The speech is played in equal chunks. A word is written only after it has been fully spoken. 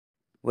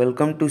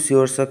Welcome to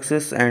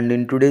suresuccess, and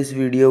in today's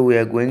video we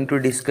are going to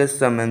discuss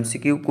some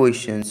MCQ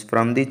questions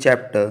from the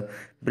chapter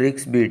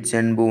Bricks, Beads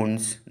and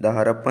Bones, the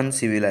Harappan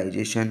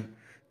Civilization.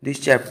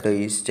 This chapter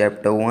is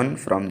chapter 1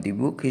 from the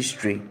book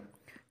History.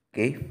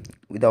 Okay,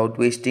 without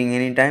wasting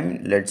any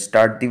time, let's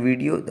start the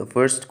video. The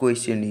first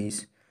question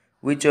is,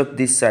 which of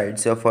these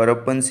sites of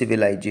Harappan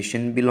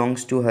civilization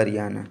belongs to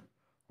Haryana?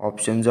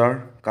 Options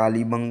are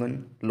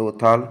Kalibangan,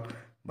 Lothal,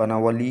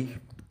 Banawali,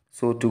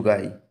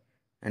 Sotugai,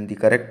 and the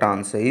correct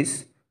answer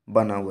is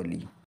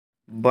Banawali.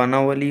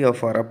 Banawali of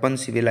Harappan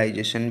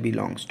civilization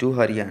belongs to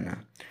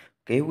Haryana.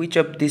 Okay, which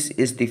of this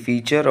is the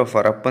feature of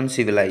Harappan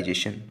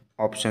civilization?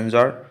 Options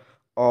are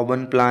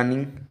urban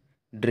planning,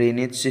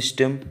 drainage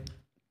system,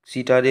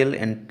 citadel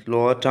and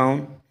lower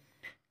town,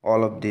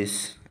 all of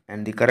this.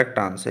 And the correct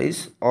answer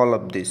is all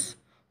of this.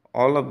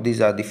 All of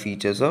these are the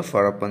features of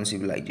Harappan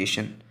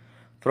civilization.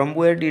 From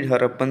where did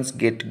Harappans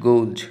get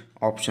gold?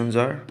 Options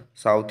are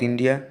South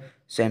India,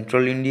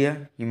 Central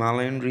India,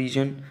 Himalayan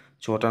region,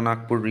 Chota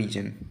Nagpur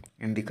region.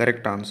 And the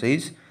correct answer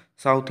is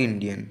South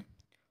Indian.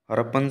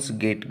 Harappans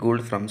get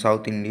gold from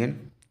South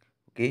Indian.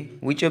 Okay,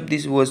 which of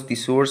these was the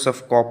source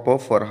of copper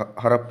for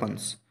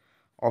Harappans?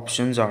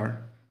 Options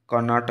are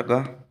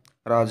Karnataka,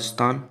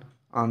 Rajasthan,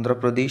 Andhra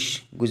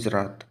Pradesh,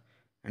 Gujarat.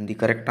 And the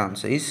correct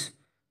answer is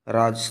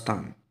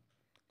Rajasthan.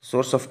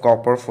 Source of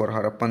copper for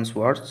Harappans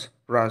was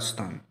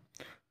Rajasthan.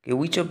 Okay,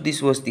 which of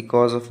these was the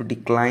cause of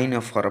decline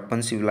of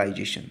Harappan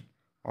civilization?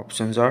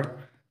 Options are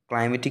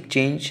climatic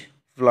change,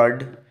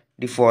 flood,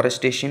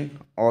 deforestation,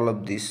 all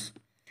of this.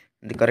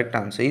 The correct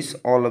answer is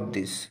all of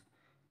this.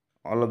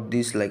 All of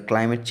these like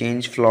climate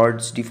change,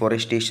 floods,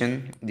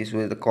 deforestation, this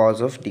was the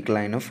cause of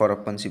decline of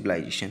Harappan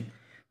civilization.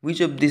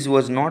 Which of these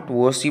was not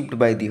worshipped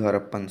by the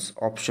Harappans?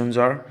 Options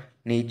are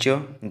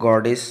nature,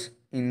 goddess,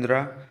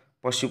 Indra,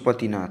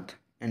 Pashupatinath.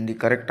 And the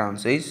correct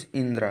answer is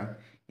Indra.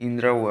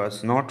 Indra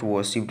was not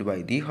worshipped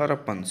by the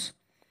Harappans.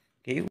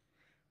 Okay.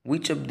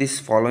 Which of these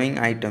following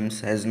items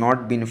has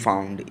not been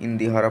found in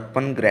the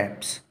Harappan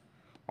grabs?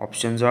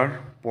 Options are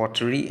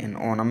pottery and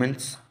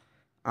ornaments,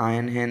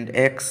 iron hand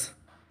axe,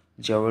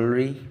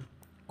 jewelry,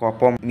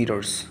 copper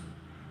mirrors.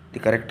 The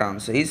correct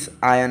answer is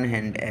iron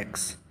hand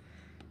axe.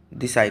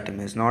 This item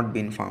has not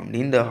been found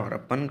in the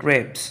Harappan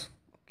grabs.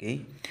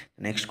 Okay.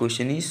 The next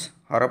question is,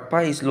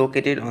 Harappa is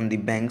located on the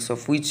banks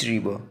of which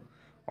river?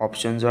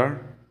 Options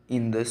are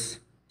Indus,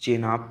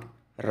 Chenab,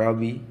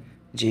 Ravi,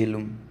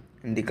 Jhelum.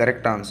 And the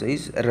correct answer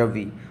is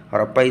Ravi.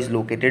 Harappa is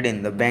located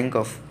in the bank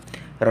of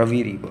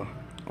Ravi river.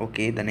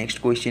 Okay, the next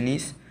question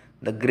is,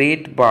 the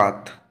Great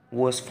Bath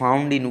was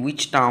found in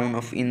which town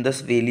of Indus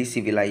Valley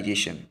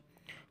civilization?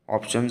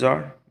 Options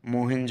are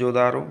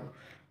Mohenjo-daro,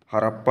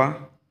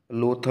 Harappa,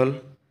 Lothal,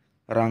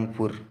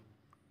 Rangpur.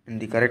 And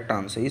the correct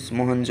answer is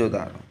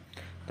Mohenjo-daro.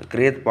 The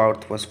Great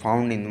Bath was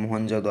found in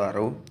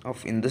Mohenjo-daro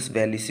of Indus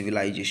Valley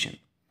civilization.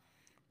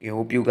 I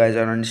hope you guys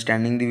are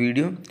understanding the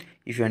video.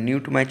 If you are new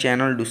to my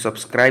channel, do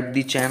subscribe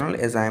the channel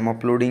as I am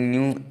uploading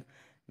new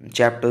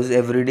chapters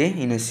every day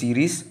in a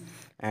series,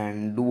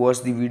 and do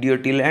watch the video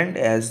till end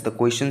as the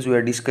questions we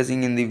are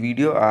discussing in the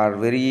video are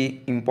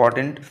very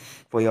important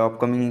for your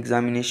upcoming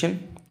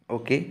examination.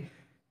 Okay,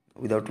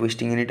 without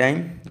wasting any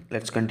time,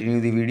 let's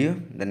continue the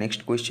video. The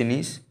next question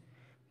is,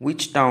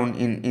 which town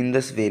in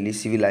Indus Valley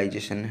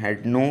civilization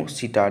had no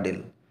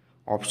citadel?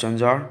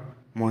 Options are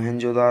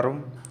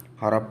Mohenjo-daro,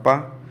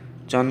 Harappa,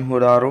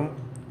 Chanhudaro,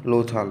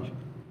 Lothal.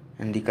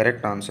 And the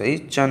correct answer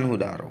is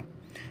Chanhudaro.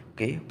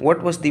 Okay,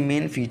 what was the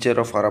main feature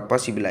of Harappa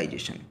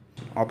civilization?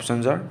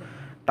 Options are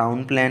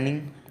town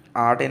planning,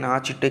 art and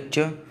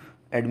architecture,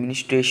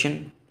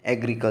 administration,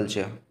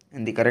 agriculture.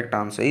 And the correct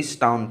answer is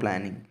town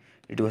planning.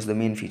 It was the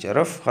main feature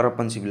of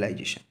Harappan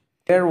civilization.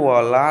 Where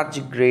were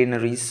large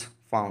granaries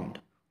found?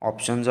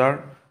 Options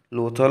are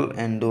Lothal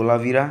and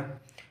Dholavira,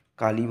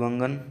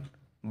 Kalibangan,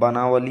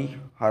 Banawali,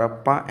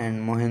 Harappa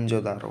and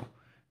Mohenjo-daro.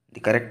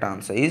 The correct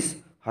answer is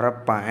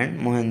Harappa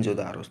and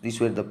Mohenjo-daro. These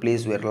were the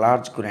place where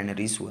large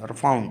granaries were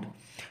found.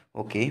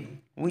 Okay,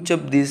 which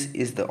of these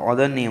is the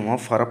other name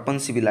of Harappan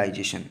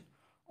civilization?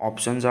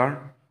 Options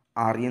are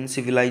Aryan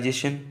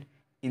civilization,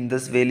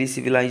 Indus Valley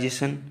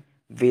civilization,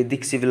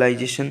 Vedic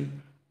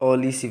civilization,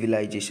 early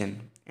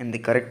civilization. And the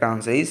correct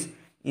answer is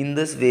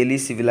Indus Valley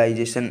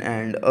civilization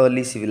and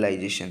early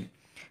civilization.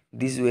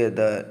 These were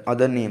the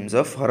other names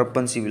of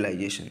Harappan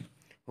civilization.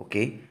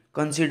 Okay,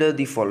 consider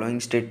the following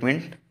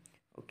statement.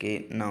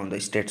 Okay, now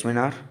the statements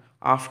are,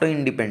 after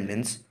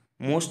independence,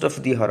 most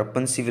of the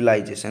Harappan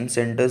civilization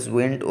centers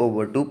went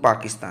over to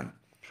Pakistan.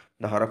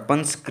 The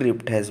Harappan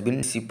script has been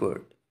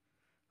disappeared.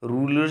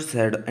 Rulers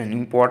had an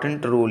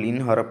important role in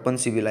Harappan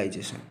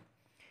civilization.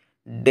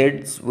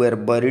 Deads were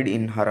buried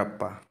in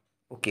Harappa.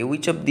 Okay,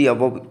 which of the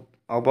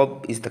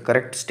above is the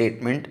correct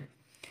statement?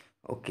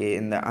 Okay,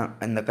 and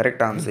the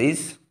correct answer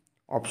is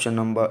option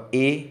number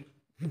A,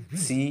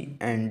 C,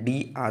 and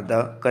D are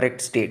the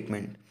correct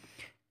statement.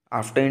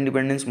 After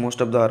independence,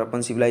 most of the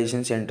Harappan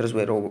civilization centers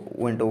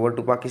went over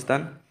to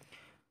Pakistan.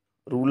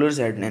 Rulers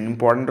had an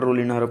important role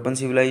in Harappan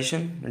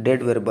civilization.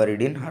 Dead were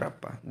buried in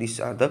Harappa. These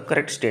are the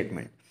correct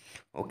statement.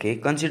 Okay,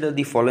 consider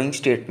the following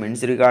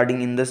statements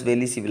regarding Indus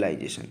Valley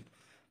civilization.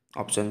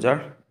 Options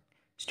are: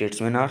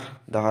 statesmen are: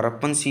 the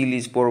Harappan seal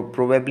is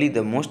probably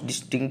the most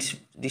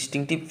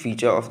distinctive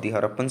feature of the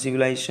Harappan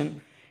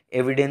civilization.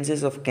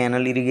 Evidences of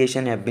canal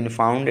irrigation have been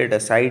found at a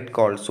site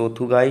called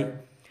Sothugai.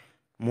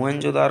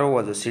 Mohenjo-daro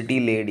was a city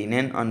laid in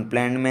an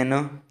unplanned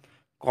manner.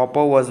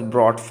 Copper was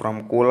brought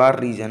from Kolar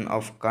region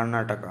of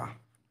Karnataka.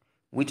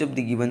 Which of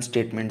the given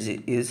statements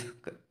is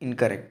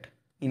incorrect?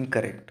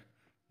 Incorrect.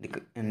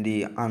 And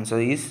the answer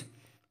is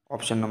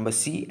option number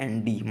C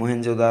and D.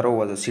 Mohenjo-daro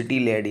was a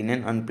city laid in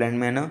an unplanned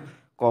manner.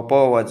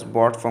 Copper was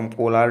bought from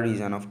Kolar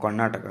region of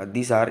Karnataka.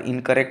 These are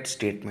incorrect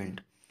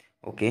statement.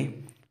 Okay.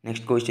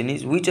 Next question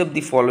is, which of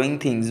the following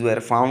things were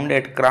found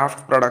at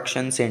craft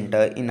production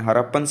center in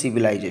Harappan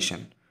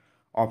civilization?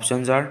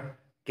 Options are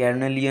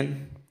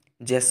carnelian,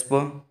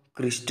 jasper,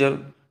 crystal,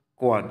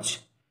 quartz.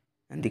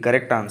 And the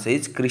correct answer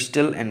is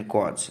crystal and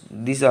quartz.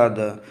 These are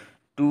the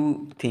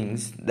two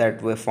things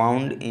that were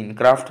found in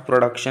craft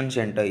production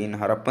center in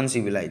Harappan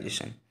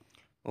civilization.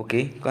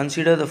 Okay,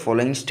 consider the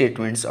following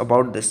statements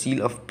about the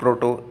seal of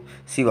Proto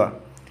Shiva.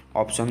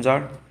 Options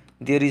are: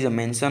 there is a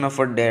mention of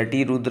a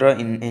deity Rudra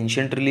in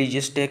ancient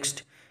religious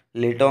text.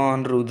 Later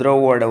on, Rudra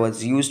word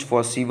was used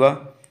for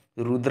Shiva.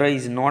 Rudra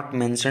is not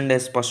mentioned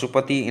as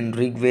Pasupati in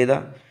Rig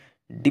Veda.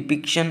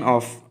 Depiction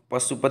of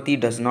Pasupati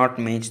does not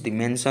match the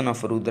mention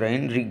of Rudra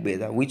in Rig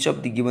Veda. Which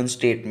of the given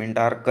statements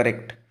are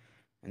correct?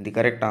 And the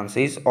correct answer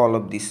is all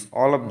of this.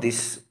 All of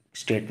these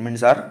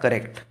statements are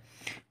correct.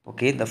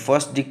 Okay, the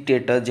first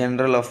dictator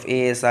general of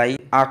ASI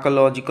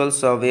Archaeological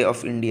Survey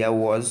of India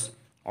was,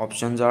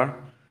 options are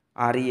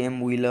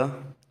R.E.M. Wheeler,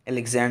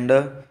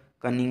 Alexander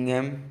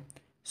Cunningham,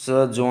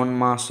 Sir John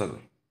Marshall.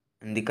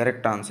 And the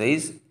correct answer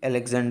is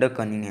Alexander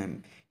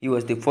Cunningham. He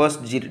was the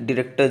first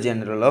director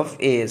general of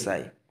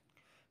ASI.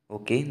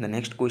 Okay, the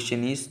next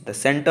question is, the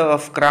center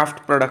of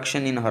craft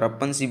production in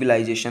Harappan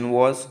civilization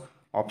was,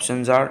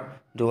 options are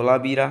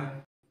Dholabira,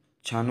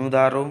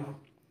 Chanudaro,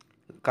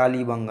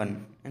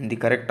 Kalibangan, and the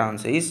correct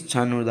answer is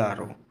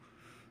Chanudaro.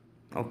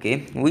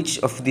 Okay, which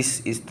of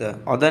this is the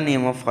other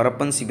name of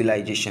Harappan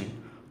civilization?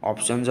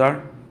 Options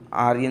are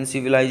Aryan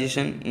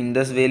civilization,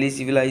 Indus Valley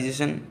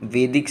civilization,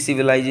 Vedic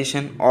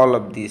civilization, all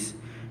of these.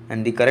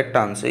 And the correct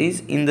answer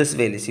is Indus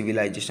Valley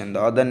civilization.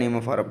 The other name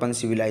of Harappan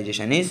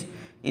civilization is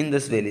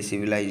Indus Valley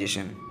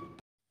civilization.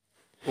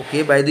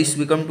 Okay, by this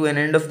we come to N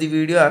end of the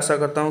video. आशा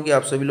करता हूँ कि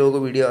आप सभी लोगों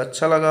को video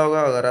अच्छा लगा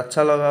होगा। अगर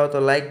अच्छा लगा हो तो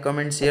लाइक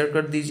कमेंट शेयर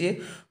कर दीजिए,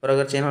 और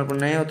अगर चैनल पर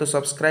नए हो तो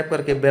सब्सक्राइब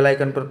करके बेल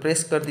आइकन पर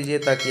प्रेस कर दीजिए,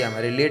 ताकि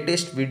हमारे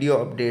लेटेस्ट वीडियो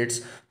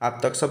अपडेट्स आप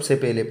तक सबसे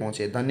पहले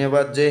पहुँचे।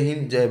 धन्यवाद। जय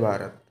हिंद, जय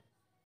भारत।